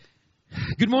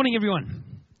Good morning, everyone.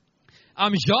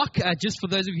 I'm Jacques, just for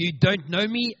those of you who don't know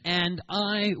me, and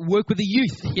I work with the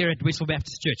youth here at Westville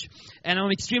Baptist Church. And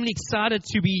I'm extremely excited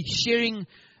to be sharing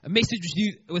a message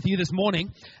with you this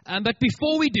morning. But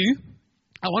before we do,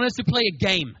 I want us to play a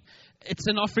game. It's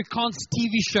an Afrikaans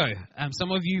TV show.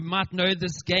 Some of you might know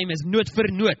this game as Noot vir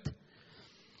Noot.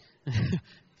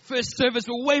 First service,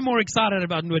 we're way more excited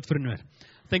about Noot vir Noot.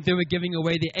 I think they were giving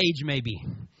away the age, maybe.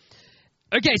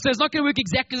 Okay, so it's not going to work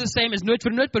exactly the same as Noot vir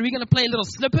Noot, but we're going to play a little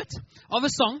snippet of a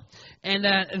song, and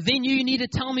then you need to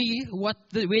tell me where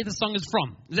the song is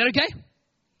from. Is that okay?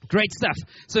 Great stuff.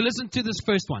 So listen to this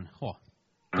first one. Oh,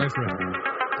 go for it.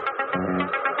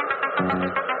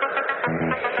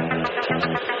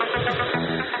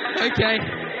 Okay.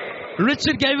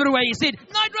 Richard gave it away. He said,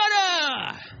 Night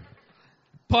Rider!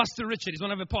 Pastor Richard. He's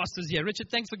one of our pastors here. Richard,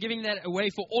 thanks for giving that away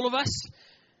for all of us.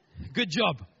 Good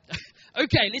job.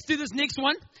 Okay, let's do this next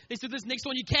one. You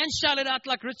can shout it out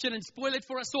like Richard and spoil it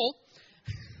for us all.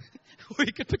 Or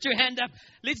you can put your hand up.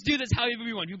 Let's do this however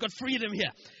we want. You've got freedom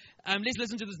here. Let's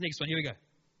listen to this next one. Here we go.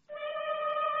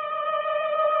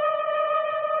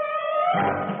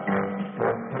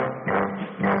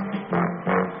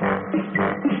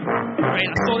 Great,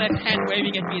 I saw that hand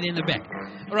waving at me in the back.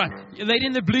 All right, you lady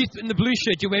in the blue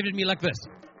shirt, you waved at me like this.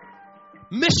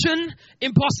 Mission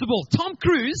Impossible. Tom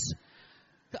Cruise.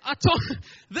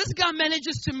 This guy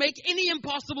manages to make any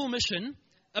impossible mission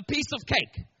a piece of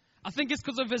cake. I think it's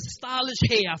because of his stylish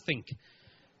hair,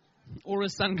 or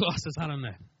his sunglasses, I don't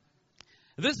know.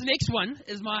 This next one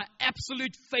is my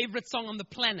absolute favorite song on the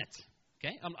planet.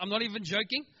 Okay, I'm not even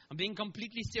joking. I'm being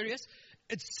completely serious.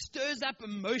 It stirs up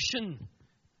emotion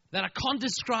that I can't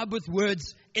describe with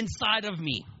words inside of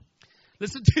me.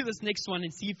 Listen to this next one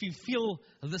and see if you feel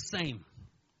the same.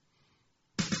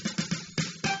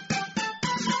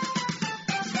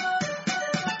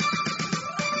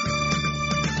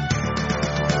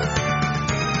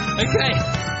 Okay,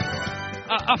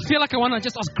 I feel like I want to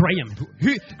just ask Graham.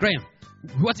 Graham,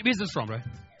 where's this from, bro?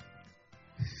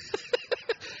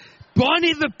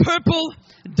 Barney the Purple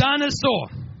Dinosaur,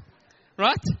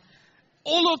 right?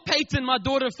 All of Peyton, my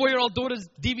 4-year-old daughter's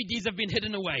DVDs have been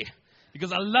hidden away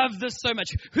because I love this so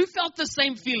much. Who felt the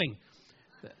same feeling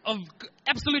of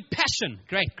absolute passion?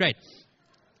 Great.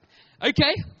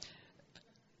 Okay,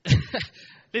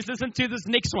 let's listen to this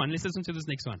next one.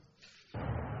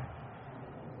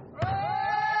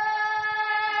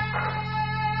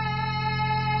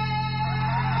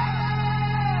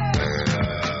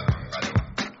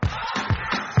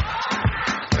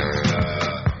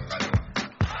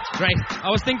 Great. I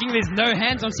was thinking there's no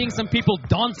hands. I'm seeing some people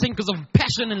dancing because of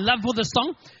passion and love for the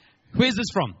song. Where's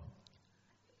this from?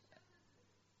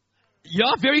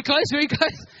 Yeah, very close.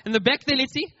 In the back there,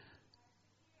 let's see.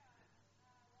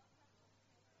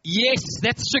 Yes,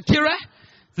 that's Shakira.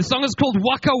 The song is called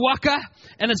Waka Waka,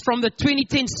 and it's from the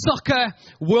 2010 Soccer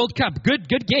World Cup. Good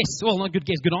guess. Well, not good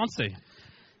guess, good answer.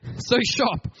 So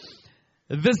sharp.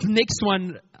 This next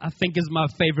one, I think, is my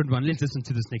favorite one. Let's listen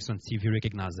to this next one, see if you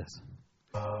recognize this.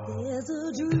 There's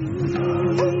a dream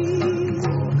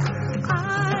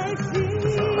I feel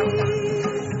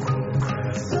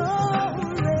so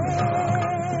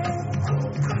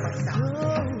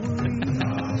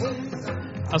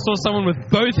I saw someone with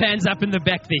both hands up in the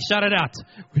back there. Shout it out.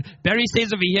 Barry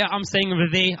says over here, I'm saying over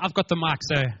there. I've got the mic,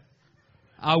 so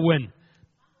I win.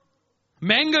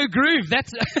 Mango Groove.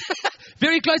 That's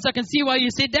very close. I can see why you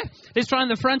said that. Let's try in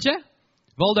the front here.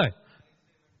 Voldo.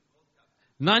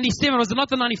 97, was it not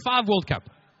the 95 World Cup?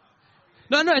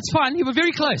 No, it's fine. You were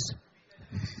very close.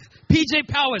 PJ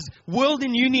Powers, World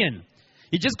in Union.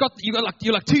 You're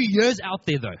like 2 years out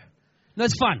there though. No,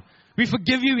 it's fine. We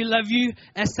forgive you, we love you.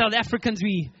 As South Africans,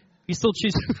 we still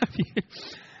choose to love you.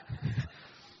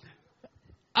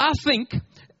 I think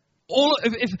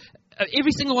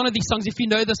every single one of these songs, if you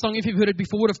know the song, if you've heard it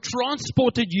before, would have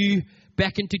transported you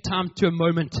back into time to a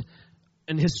moment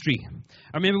in history.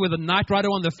 I remember with a Night Rider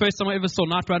one, the first time I ever saw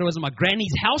Night Rider was in my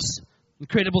granny's house.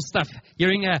 Incredible stuff.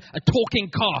 Hearing a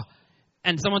talking car.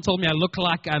 And someone told me I look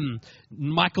like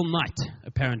Michael Knight,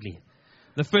 apparently.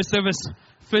 The first service,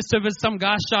 some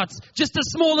guy shouts, just a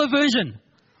smaller version.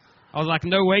 I was like,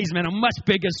 no ways, man. I'm much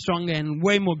bigger, stronger, and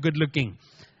way more good looking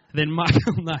than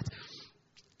Michael Knight.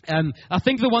 I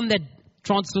think the one that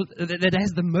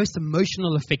has the most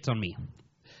emotional effect on me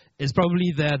is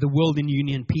probably the World in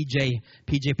Union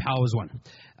PJ Powers one.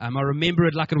 I remember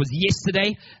it like it was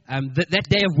yesterday. That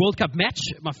day of World Cup match,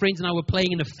 my friends and I were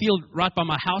playing in a field right by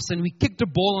my house, and we kicked a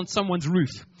ball on someone's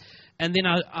roof. And then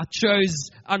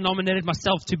I nominated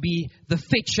myself to be the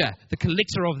fetcher, the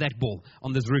collector of that ball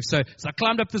on this roof. So I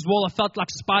climbed up this wall. I felt like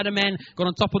Spider-Man, got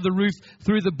on top of the roof,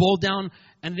 threw the ball down.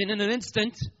 And then in an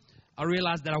instant, I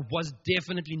realized that I was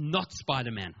definitely not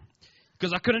Spider-Man,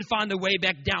 because I couldn't find a way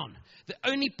back down. The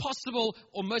only possible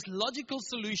or most logical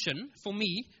solution for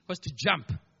me was to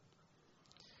jump.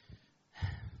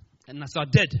 And so I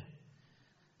did.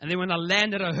 And then when I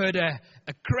landed, I heard a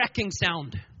cracking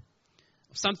sound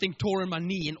of something tore in my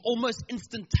knee. And almost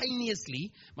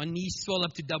instantaneously, my knee swelled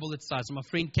up to double its size. So my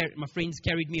friends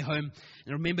carried me home. And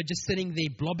I remember just sitting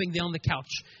there, blobbing there on the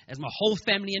couch, as my whole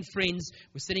family and friends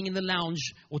were sitting in the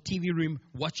lounge or TV room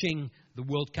watching the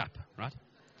World Cup, right?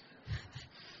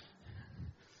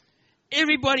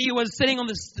 Everybody was sitting on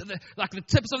the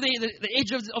tips of the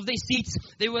edge of their seats.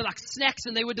 They were like snacks,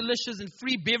 and they were delicious, and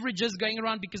free beverages going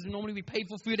around, because normally we pay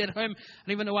for food at home. I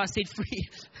don't even know why I said free.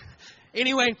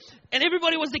 Anyway, and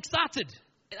everybody was excited.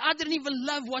 I didn't even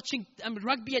love watching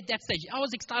rugby at that stage. I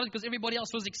was excited because everybody else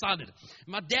was excited.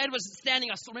 My dad was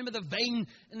standing. I still remember the vein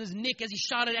in his neck as he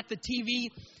shouted at the TV.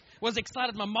 Was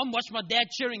excited. My mom watched my dad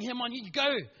cheering him on.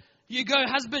 You go,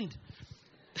 husband.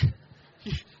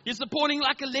 You're supporting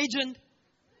like a legend.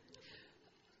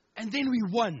 And then we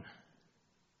won.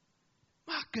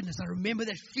 My goodness, I remember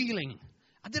that feeling.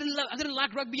 I didn't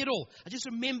like rugby at all. I just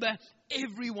remember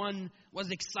everyone was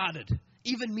excited.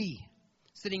 Even me,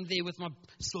 sitting there with my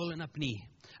swollen up knee.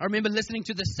 I remember listening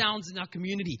to the sounds in our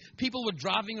community. People were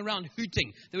driving around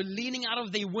hooting. They were leaning out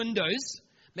of their windows.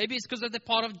 Maybe it's because of the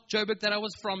part of Joburg that I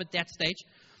was from at that stage.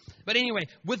 But anyway,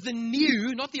 with the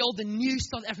new, not the old, the new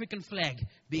South African flag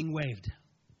being waved.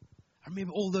 I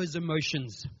remember all those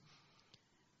emotions.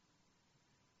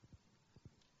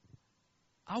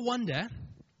 I wonder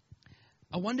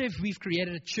if we've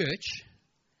created a church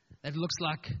that looks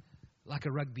like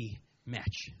a rugby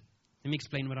match. Let me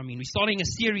explain what I mean. We're starting a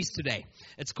series today.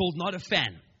 It's called Not a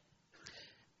Fan.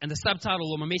 And the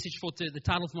subtitle, or the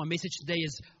title for my message today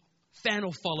is Fan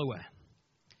or Follower.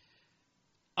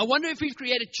 I wonder if we've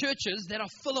created churches that are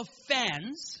full of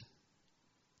fans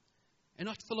and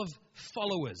not full of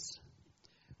followers.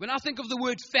 When I think of the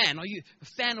word fan, are you a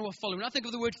fan or a follower? When I think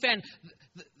of the word fan,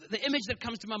 the image that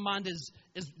comes to my mind is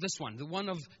this one, the one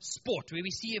of sport, where we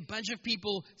see a bunch of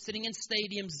people sitting in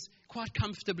stadiums quite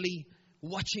comfortably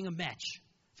watching a match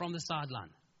from the sideline.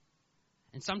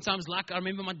 And sometimes, I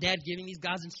remember my dad giving these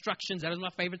guys instructions. That was my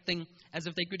favorite thing, as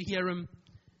if they could hear him.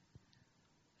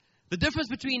 The difference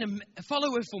between a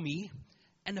follower for me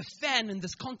and a fan in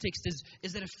this context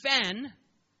is that a fan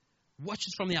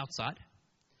watches from the outside,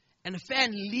 and a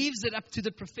fan leaves it up to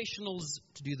the professionals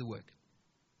to do the work.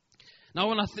 Now,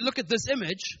 when I look at this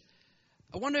image,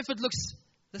 I wonder if it looks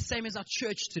the same as our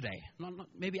church today. Not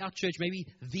maybe our church, maybe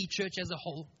the church as a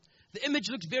whole. The image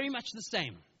looks very much the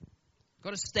same.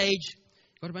 Got a stage,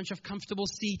 got a bunch of comfortable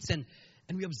seats, and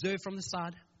we observe from the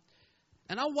side.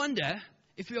 And I wonder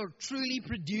if we are truly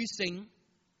producing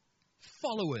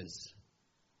followers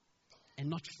and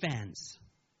not fans.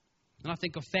 When I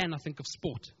think of fan, I think of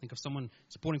sport. I think of someone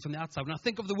supporting from the outside. When I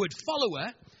think of the word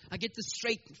follower, I get this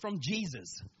straight from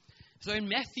Jesus. So in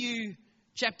Matthew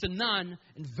chapter 9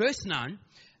 and verse 9,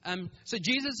 so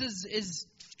Jesus is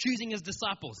choosing his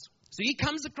disciples. So he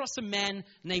comes across a man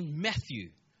named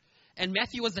Matthew. And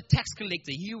Matthew was a tax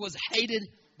collector. He was hated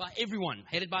by everyone,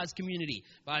 hated by his community,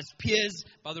 by his peers,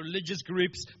 by the religious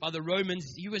groups, by the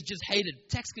Romans. He was just hated.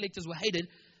 Tax collectors were hated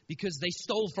because they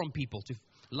stole from people to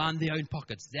line their own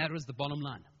pockets. That was the bottom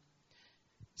line.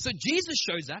 So Jesus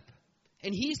shows up,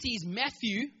 and he sees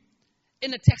Matthew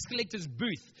in a tax collector's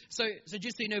booth. So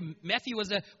just so you know, Matthew was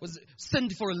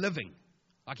sinned for a living.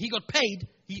 Like, he got paid,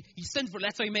 he sinned for it.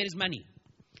 That's how he made his money.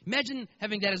 Imagine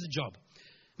having that as a job.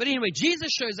 But anyway,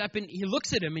 Jesus shows up, and he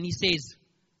looks at him, and he says,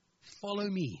 "Follow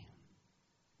me."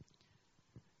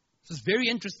 So it's very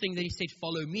interesting that he said,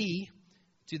 "Follow me,"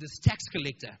 to this tax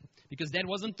collector. Because that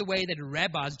wasn't the way that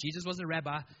rabbis, Jesus was a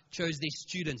rabbi, chose their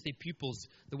students, their pupils,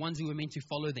 the ones who were meant to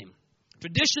follow them.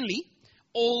 Traditionally,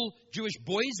 all Jewish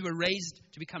boys were raised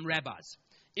to become rabbis.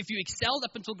 If you excelled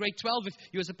up until grade 12, if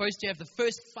you were supposed to have the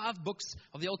first 5 books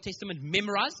of the Old Testament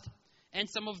memorized, and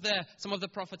some of the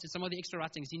prophets and some of the extra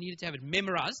writings, you needed to have it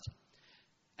memorized.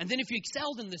 And then if you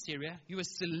excelled in this area, you were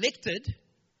selected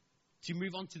to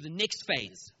move on to the next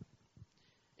phase.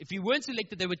 If you weren't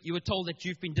selected, you were told that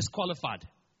you've been disqualified.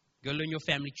 Go learn your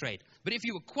family trade. But if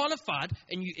you were qualified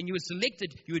and you were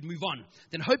selected, you would move on.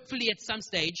 Then hopefully at some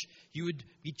stage you would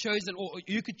be chosen, or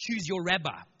you could choose your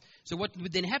rabbi. So what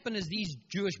would then happen is these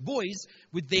Jewish boys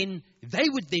would then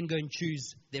go and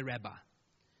choose their rabbi.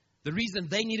 The reason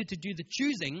they needed to do the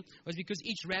choosing was because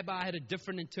each rabbi had a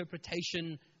different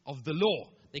interpretation of the law.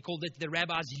 They called it the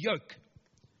rabbi's yoke.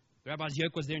 The rabbi's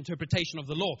yoke was their interpretation of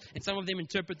the law. And some of them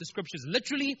interpret the scriptures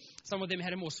literally. Some of them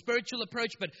had a more spiritual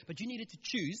approach. But you needed to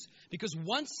choose, because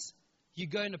once you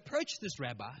go and approach this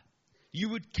rabbi, you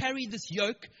would carry this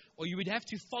yoke, or you would have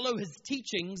to follow his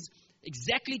teachings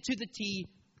exactly to the T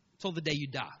till the day you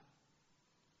die.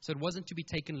 So it wasn't to be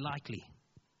taken lightly.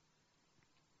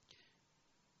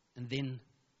 And then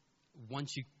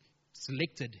once you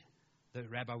selected, the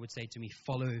rabbi would say to me,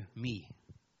 follow me.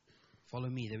 Follow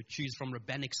me. They would choose from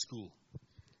rabbinic school.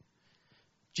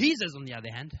 Jesus, on the other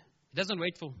hand, he doesn't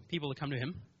wait for people to come to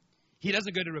him. He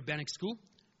doesn't go to rabbinic school.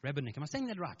 Rabbinic. Am I saying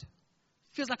that right?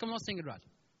 Feels like I'm not saying it right.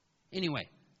 Anyway,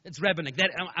 it's rabbinic.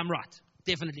 I'm right.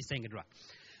 Definitely saying it right.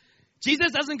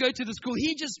 Jesus doesn't go to the school.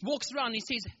 He just walks around and he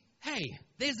says, hey,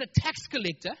 there's a tax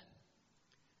collector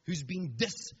who's been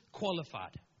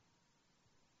disqualified.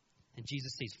 And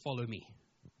Jesus says, follow me.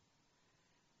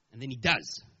 And then he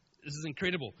does. This is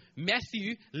incredible.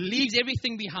 Matthew leaves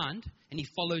everything behind and he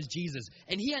follows Jesus.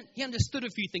 And he understood a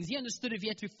few things. He understood if he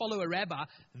had to follow a rabbi,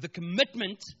 the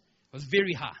commitment was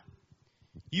very high.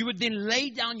 You would then lay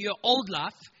down your old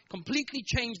life, completely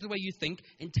change the way you think,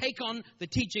 and take on the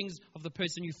teachings of the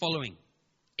person you're following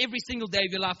every single day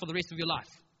of your life for the rest of your life.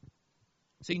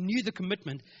 So he knew the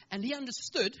commitment, and he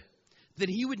understood that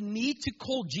he would need to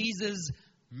call Jesus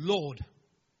Lord.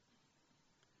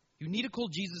 You need to call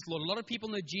Jesus Lord. A lot of people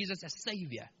know Jesus as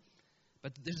Savior,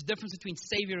 but there's a difference between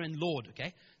Savior and Lord,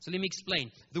 okay? So let me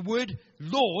explain. The word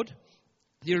Lord,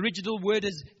 the original word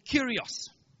is Kyrios,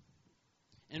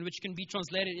 and which can be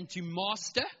translated into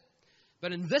master,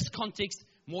 but in this context,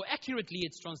 more accurately,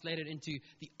 it's translated into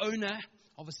the owner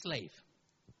of a slave.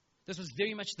 This was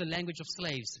very much the language of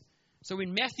slaves. So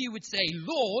when Matthew would say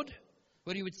Lord,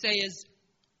 what he would say is,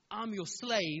 I'm your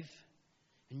slave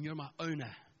and you're my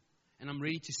owner, and I'm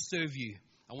ready to serve you.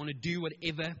 I want to do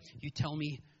whatever you tell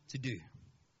me to do.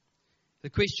 The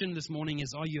question this morning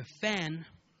is, are you a fan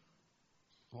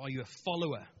or are you a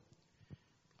follower?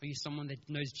 Are you someone that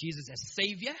knows Jesus as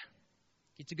Savior?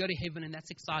 Get to go to heaven, and that's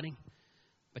exciting.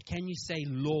 But can you say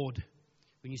Lord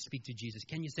when you speak to Jesus?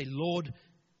 Can you say, Lord,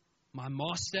 my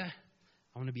master,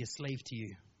 I want to be a slave to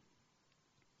you?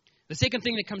 The second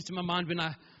thing that comes to my mind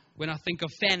when I think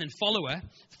of fan and follower,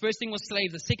 the first thing was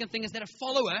slave. The second thing is that a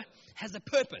follower has a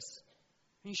purpose.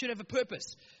 You should have a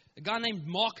purpose. A guy named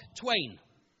Mark Twain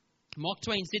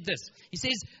said this. He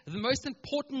says, the most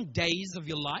important days of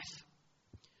your life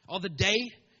are the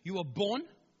day you are born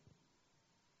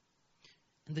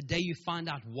and the day you find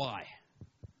out why.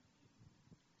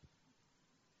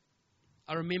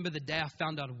 I remember the day I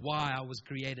found out why I was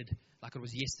created like it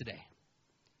was yesterday.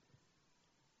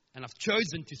 And I've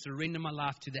chosen to surrender my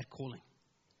life to that calling.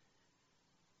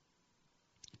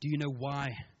 Do you know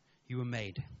why you were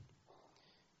made? Do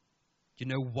you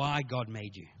know why God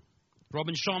made you?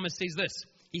 Robin Sharma says this.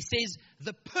 He says,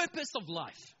 the purpose of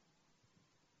life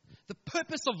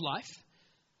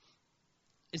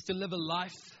is to live a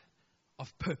life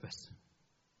of purpose.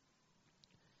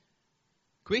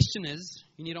 Question is,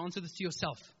 you need to answer this to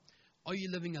yourself. Are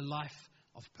you living a life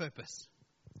of purpose?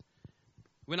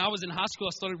 When I was in high school,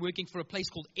 I started working for a place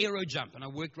called Aerojump, and I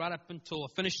worked right up until I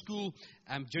finished school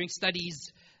during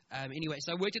studies. Anyway,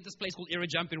 so I worked at this place called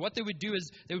Aerojump, and what they would do is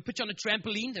they would put you on a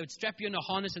trampoline, they would strap you in a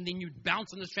harness, and then you'd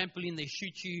bounce on this trampoline, they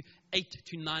shoot you 8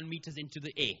 to 9 meters into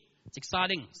the air. It's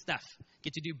exciting stuff.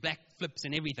 Get to do back flips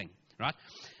and everything, right?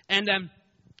 And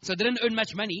so they didn't earn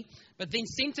much money, but then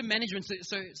center management,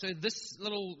 so this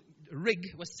little rig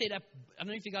was set up, I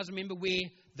don't know if you guys remember where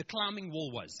the climbing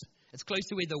wall was. It's close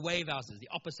to where the wave house is, the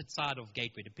opposite side of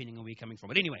Gateway, depending on where you're coming from.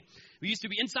 But anyway, we used to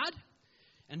be inside,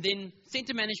 and then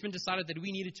center management decided that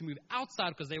we needed to move outside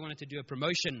because they wanted to do a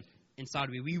promotion inside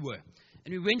where we were.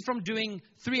 And we went from doing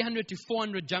 300 to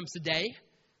 400 jumps a day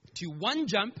to one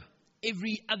jump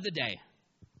every other day.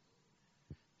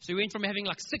 So we went from having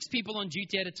like 6 people on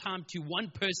duty at a time to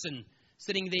one person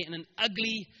sitting there in an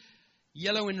ugly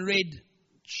yellow and red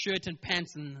shirt and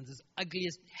pants and this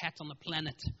ugliest hat on the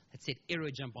planet that said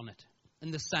Aerojump on it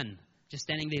in the sun, just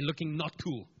standing there looking not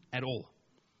cool at all.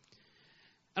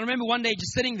 I remember one day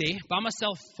just sitting there by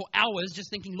myself for hours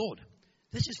just thinking, Lord,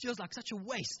 this just feels like such a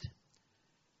waste.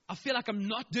 I feel like I'm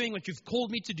not doing what you've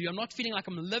called me to do. I'm not feeling like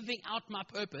I'm living out my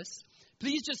purpose.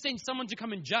 Please just send someone to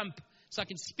come and jump so I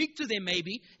can speak to them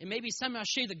maybe, and maybe somehow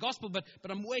share the gospel, but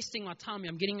I'm wasting my time.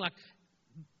 I'm getting like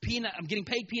I'm getting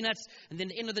paid peanuts, and then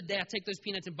at the end of the day, I take those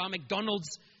peanuts and buy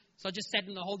McDonald's. So I just sat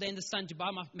in the whole day in the sun to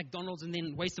buy my McDonald's, and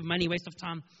then waste of money, waste of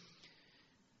time.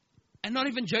 And not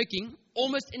even joking,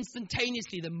 almost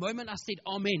instantaneously, the moment I said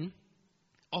amen,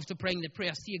 after praying that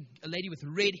prayer, I see a lady with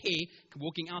red hair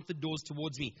walking out the doors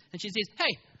towards me. And she says,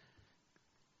 "Hey,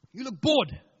 you look bored."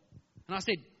 And I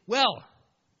said, "Well,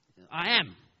 I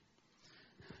am."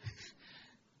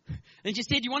 And she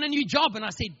said, "You want a new job?" And I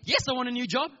said, "Yes, I want a new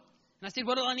job." And I said,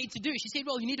 "What do I need to do?" She said,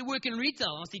 "Well, you need to work in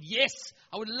retail." And I said, "Yes,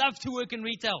 I would love to work in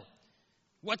retail."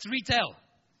 What's retail?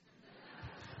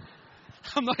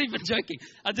 I'm not even joking.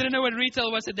 I didn't know what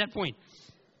retail was at that point.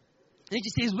 And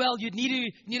she says, "Well, you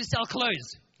need to sell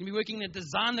clothes. You'll be working in a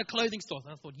designer clothing store."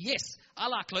 And I thought, yes, I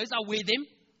like clothes. I'll wear them.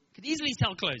 Could easily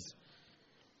sell clothes.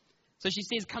 So she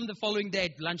says, "Come the following day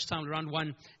at lunchtime around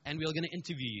 1, and we're going to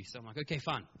interview you." So I'm like, "Okay,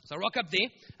 fine." So I rock up there,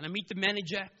 and I meet the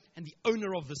manager and the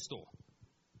owner of the store.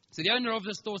 So the owner of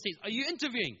the store says, "Are you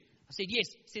interviewing?" I said, "Yes."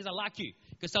 He says, "I like you.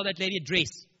 Go sell that lady a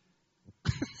dress."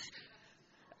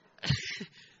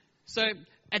 So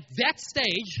at that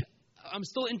stage, I'm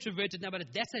still introverted now, but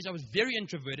at that stage I was very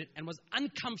introverted and was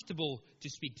uncomfortable to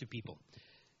speak to people.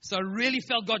 So I really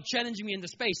felt God challenging me in the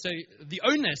space. So the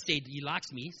owner said he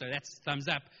likes me, so that's thumbs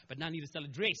up, but now I need to sell a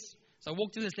dress. So I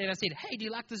walked to this lady, I said, "Hey, do you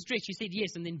like this dress?" She said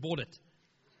yes, and then bought it.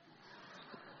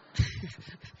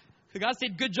 The guy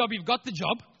said, "Good job, you've got the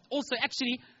job. Also,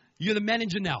 actually, you're the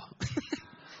manager now."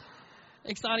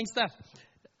 Exciting stuff.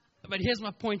 But here's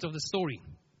my point of the story.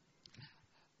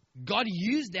 God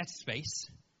used that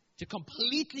space to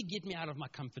completely get me out of my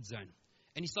comfort zone.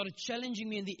 And He started challenging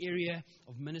me in the area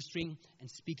of ministering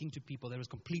and speaking to people. That was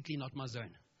completely not my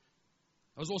zone.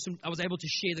 I was awesome. I was able to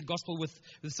share the gospel with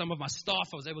some of my staff.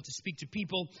 I was able to speak to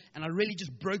people. And I really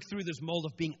just broke through this mold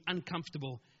of being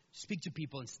uncomfortable, speak to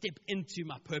people and step into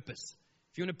my purpose.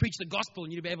 If you want to preach the gospel, you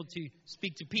need to be able to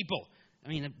speak to people. I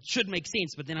mean, it should make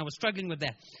sense, but then I was struggling with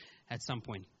that at some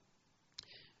point.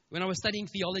 When I was studying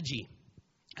theology,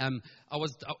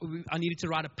 I needed to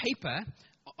write a paper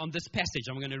on this passage.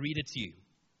 I'm going to read it to you.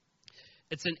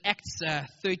 It's in Acts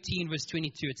 13, verse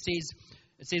 22. It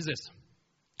says this: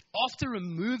 "After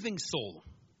removing Saul,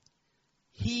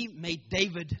 He made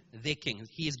David their king."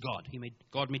 He is God.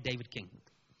 God made David king.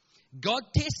 "God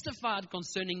testified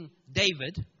concerning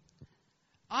David,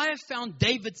 'I have found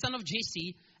David, son of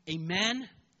Jesse, a man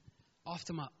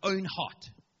after my own heart.'"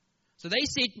 So they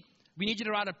said, "We need you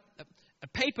to write a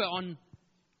paper on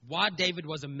why David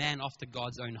was a man after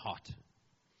God's own heart."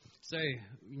 So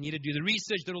we need to do the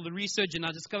research, did all the research, and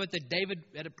I discovered that David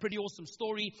had a pretty awesome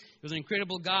story. He was an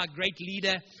incredible guy, a great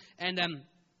leader. And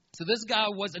so this guy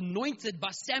was anointed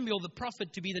by Samuel the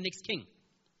prophet to be the next king.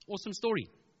 Awesome story.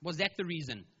 Was that the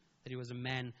reason that he was a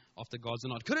man after God's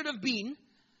own heart? Could it have been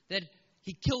that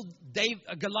he killed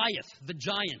Goliath, the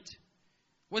giant?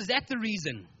 Was that the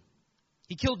reason?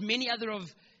 He killed many other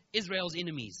of Israel's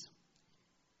enemies.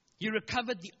 He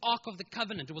recovered the Ark of the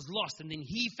Covenant. It was lost, and then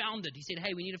he found it. He said,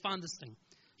 "Hey, we need to find this thing."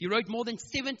 He wrote more than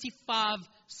 75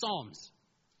 Psalms.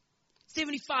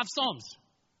 75 Psalms.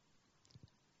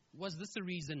 Was this the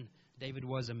reason David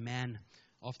was a man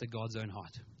after God's own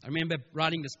heart? I remember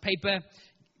writing this paper,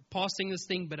 passing this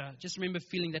thing, but I just remember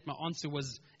feeling that my answer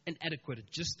was inadequate. It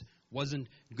just wasn't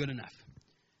good enough.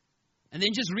 And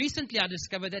then just recently I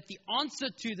discovered that the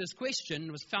answer to this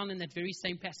question was found in that very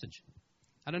same passage.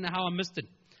 I don't know how I missed it.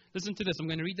 Listen to this. I'm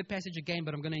going to read the passage again,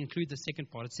 but I'm going to include the second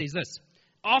part. It says this: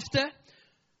 "After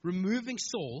removing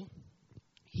Saul,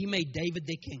 He made David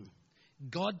their king.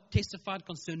 God testified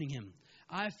concerning him,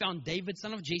 'I have found David,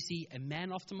 son of Jesse, a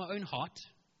man after my own heart.'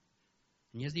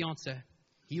 And here's the answer: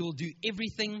 'He will do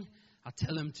everything I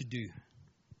tell him to do.'"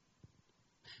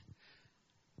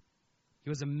 He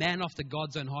was a man after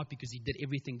God's own heart because he did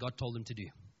everything God told him to do.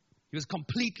 He was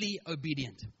completely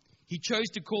obedient. He chose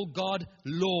to call God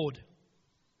Lord,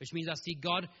 which means I see,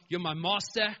 "God, you're my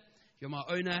master, you're my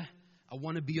owner. I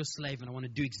want to be your slave, and I want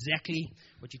to do exactly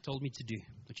what you told me to do,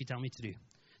 what you tell me to do."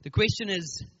 The question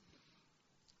is,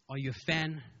 are you a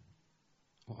fan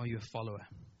or are you a follower?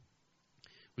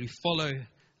 Will you follow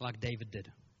like David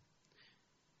did?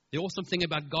 The awesome thing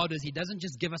about God is He doesn't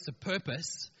just give us a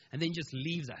purpose and then just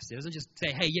leaves us. He doesn't just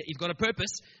say, "Hey, yeah, you've got a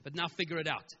purpose, but now figure it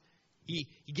out." He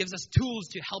gives us tools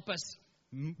to help us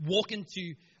walk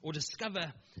into or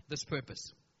discover this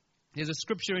purpose. There's a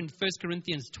scripture in 1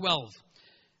 Corinthians 12,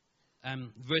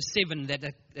 verse 7, that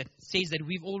says that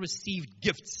we've all received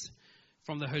gifts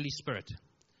from the Holy Spirit.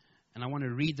 And I want to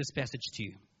read this passage to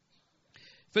you.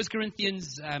 1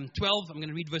 Corinthians 12, I'm going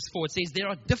to read verse 4. It says, "There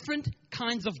are different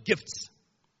kinds of gifts,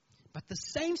 but the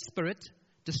same Spirit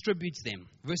distributes them."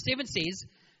 Verse 7 says,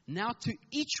 "Now to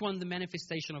each one the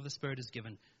manifestation of the Spirit is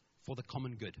given for the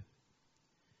common good."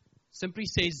 Simply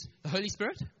says the Holy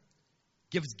Spirit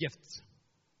gives gifts.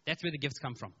 That's where the gifts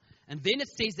come from. And then it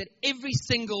says that every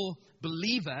single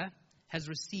believer has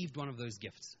received one of those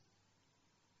gifts.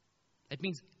 That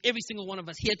means every single one of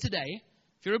us here today,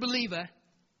 if you're a believer,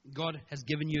 God has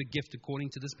given you a gift according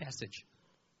to this passage.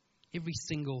 Every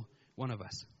single one of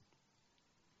us.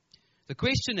 The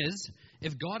question is,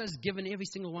 if God has given every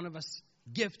single one of us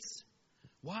gifts,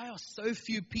 why are so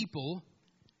few people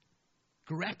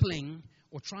grappling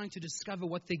or trying to discover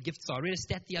what their gifts are? I read a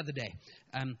stat the other day.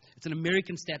 It's an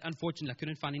American stat. Unfortunately, I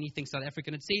couldn't find anything South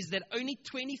African. It says that only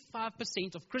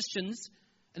 25% of Christians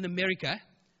in America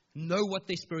know what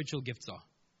their spiritual gifts are.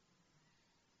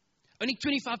 Only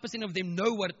 25% of them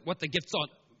know what the gifts are.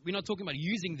 We're not talking about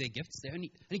using their gifts.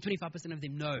 Only 25% of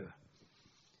them know.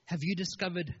 Have you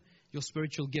discovered your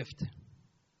spiritual gift?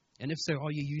 And if so,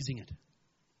 are you using it?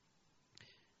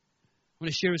 I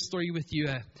want to share a story with you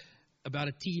about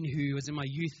a teen who was in my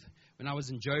youth when I was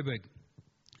in Joburg.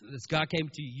 This guy came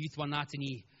to youth one night and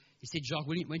he said, Jacques,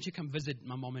 why don't you come visit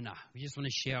my mom and I? We just want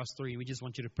to share our story. We just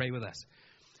want you to pray with us.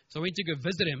 So I went to go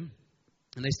visit him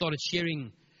and they started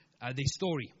sharing their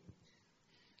story.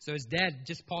 So his dad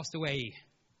just passed away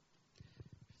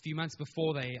a few months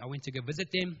before I went to go visit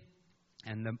them,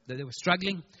 and they were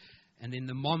struggling. And then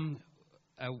the mom,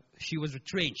 she was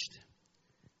retrenched.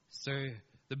 So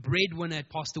the breadwinner had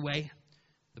passed away.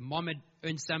 The mom had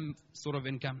earned some sort of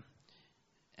income,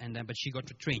 but she got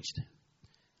retrenched.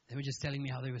 They were just telling me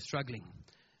how they were struggling.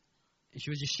 And she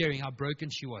was just sharing how broken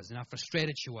she was and how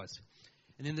frustrated she was.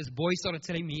 And then this boy started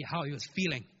telling me how he was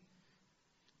feeling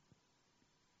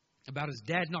about his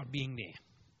dad not being there,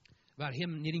 about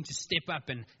him needing to step up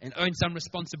and own some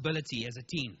responsibility as a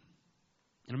teen.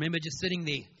 And I remember just sitting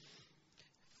there,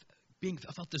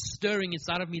 I felt this stirring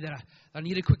inside of me that I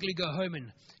needed to quickly go home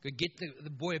and go get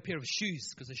the boy a pair of shoes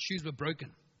because the shoes were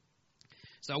broken.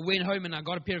 So I went home and I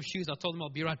got a pair of shoes. I told him I'll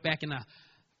be right back, and I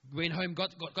went home, got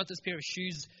this pair of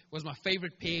shoes. It was my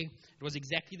favorite pair. It was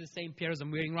exactly the same pair as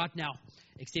I'm wearing right now,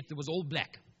 except it was all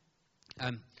black.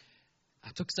 I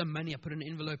took some money, I put it in an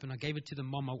envelope, and I gave it to the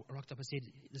mom. I rocked up, I said,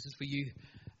 this is for you.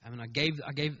 And I gave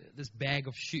this bag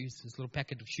of shoes, this little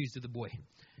packet of shoes to the boy.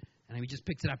 And he just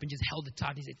picked it up and just held it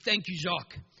tight. He said, thank you,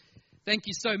 Jacques. Thank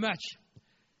you so much.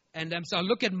 And so I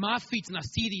look at my feet and I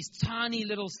see these tiny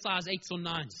little size 8s or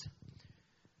 9s.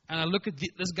 And I look at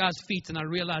this guy's feet and I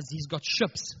realize he's got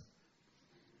ships.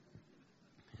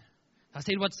 I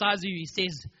said, what size are you? He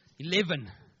says, 11.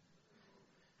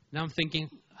 Now I'm thinking,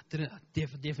 I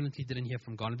definitely didn't hear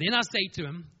from God. And then I say to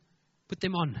him, put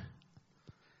them on.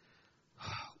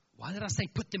 Why did I say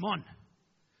put them on?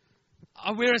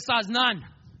 I wear a size 9.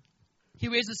 He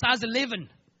wears a size 11.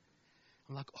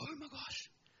 I'm like, oh my gosh.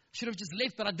 Should have just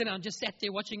left, but I didn't. I just sat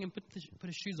there watching him put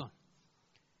his shoes on.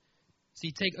 So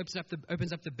he opens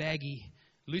up the bag. He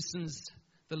loosens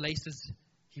the laces.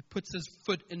 He puts his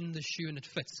foot in the shoe and it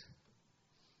fits.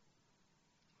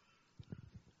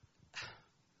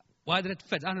 Why did it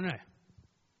fit? I don't know.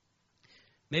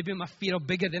 Maybe my feet are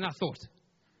bigger than I thought.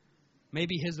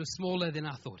 Maybe his were smaller than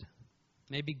I thought.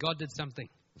 Maybe God did something.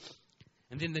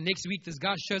 And then the next week, this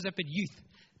guy shows up at youth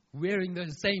wearing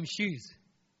those same shoes.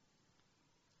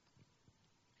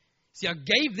 See, I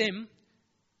gave them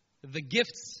the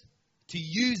gifts to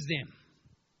use them.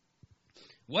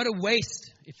 What a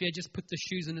waste if he had just put the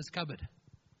shoes in his cupboard.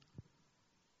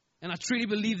 And I truly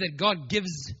believe that God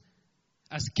gives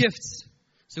us gifts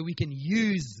so we can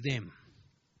use them.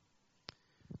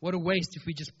 What a waste if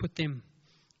we just put them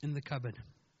in the cupboard.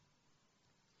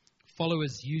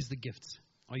 Followers use the gifts.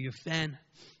 Are you a fan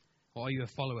or are you a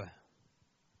follower?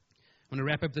 I want to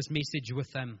wrap up this message with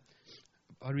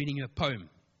by reading you a poem.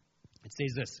 It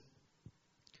says this.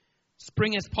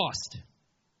 Spring has passed.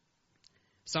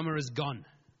 Summer is gone.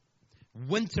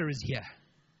 Winter is here.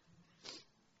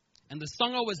 And the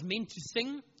song I was meant to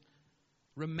sing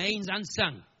remains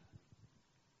unsung.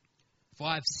 For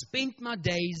I've spent my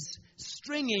days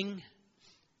stringing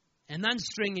and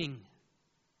unstringing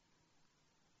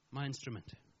my instrument.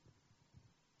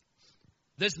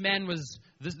 This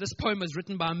poem was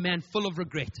written by a man full of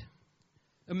regret.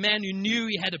 A man who knew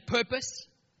he had a purpose,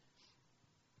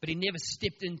 but he never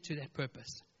stepped into that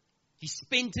purpose. He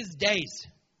spent his days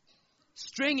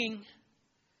stringing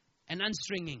and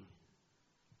unstringing,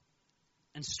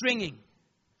 and stringing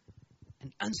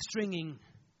and unstringing,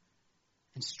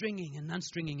 and stringing and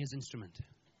unstringing his instrument.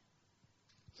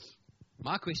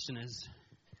 My question is,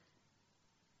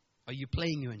 are you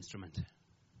playing your instrument?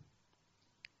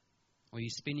 Or are you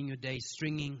spending your day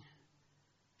stringing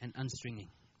and unstringing?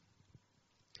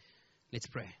 Let's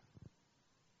pray.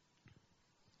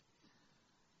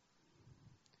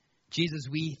 Jesus,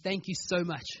 we thank you so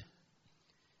much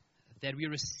that we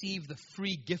receive the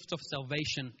free gift of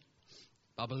salvation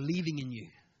by believing in you.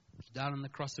 You died on the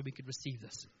cross so we could receive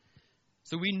this.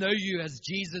 So we know you as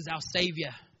Jesus, our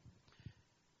Savior.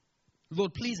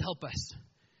 Lord, please help us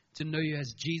to know you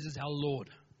as Jesus, our Lord.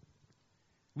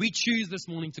 We choose this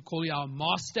morning to call you our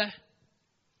Master.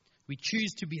 We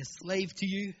choose to be a slave to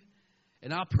you.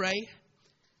 And I pray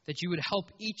that you would help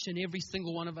each and every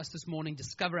single one of us this morning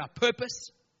discover our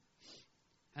purpose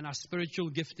and our spiritual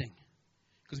gifting,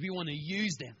 because we want to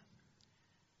use them.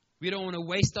 We don't want to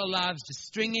waste our lives just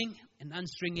stringing and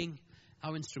unstringing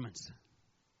our instruments.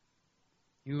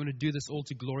 We want to do this all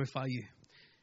to glorify you.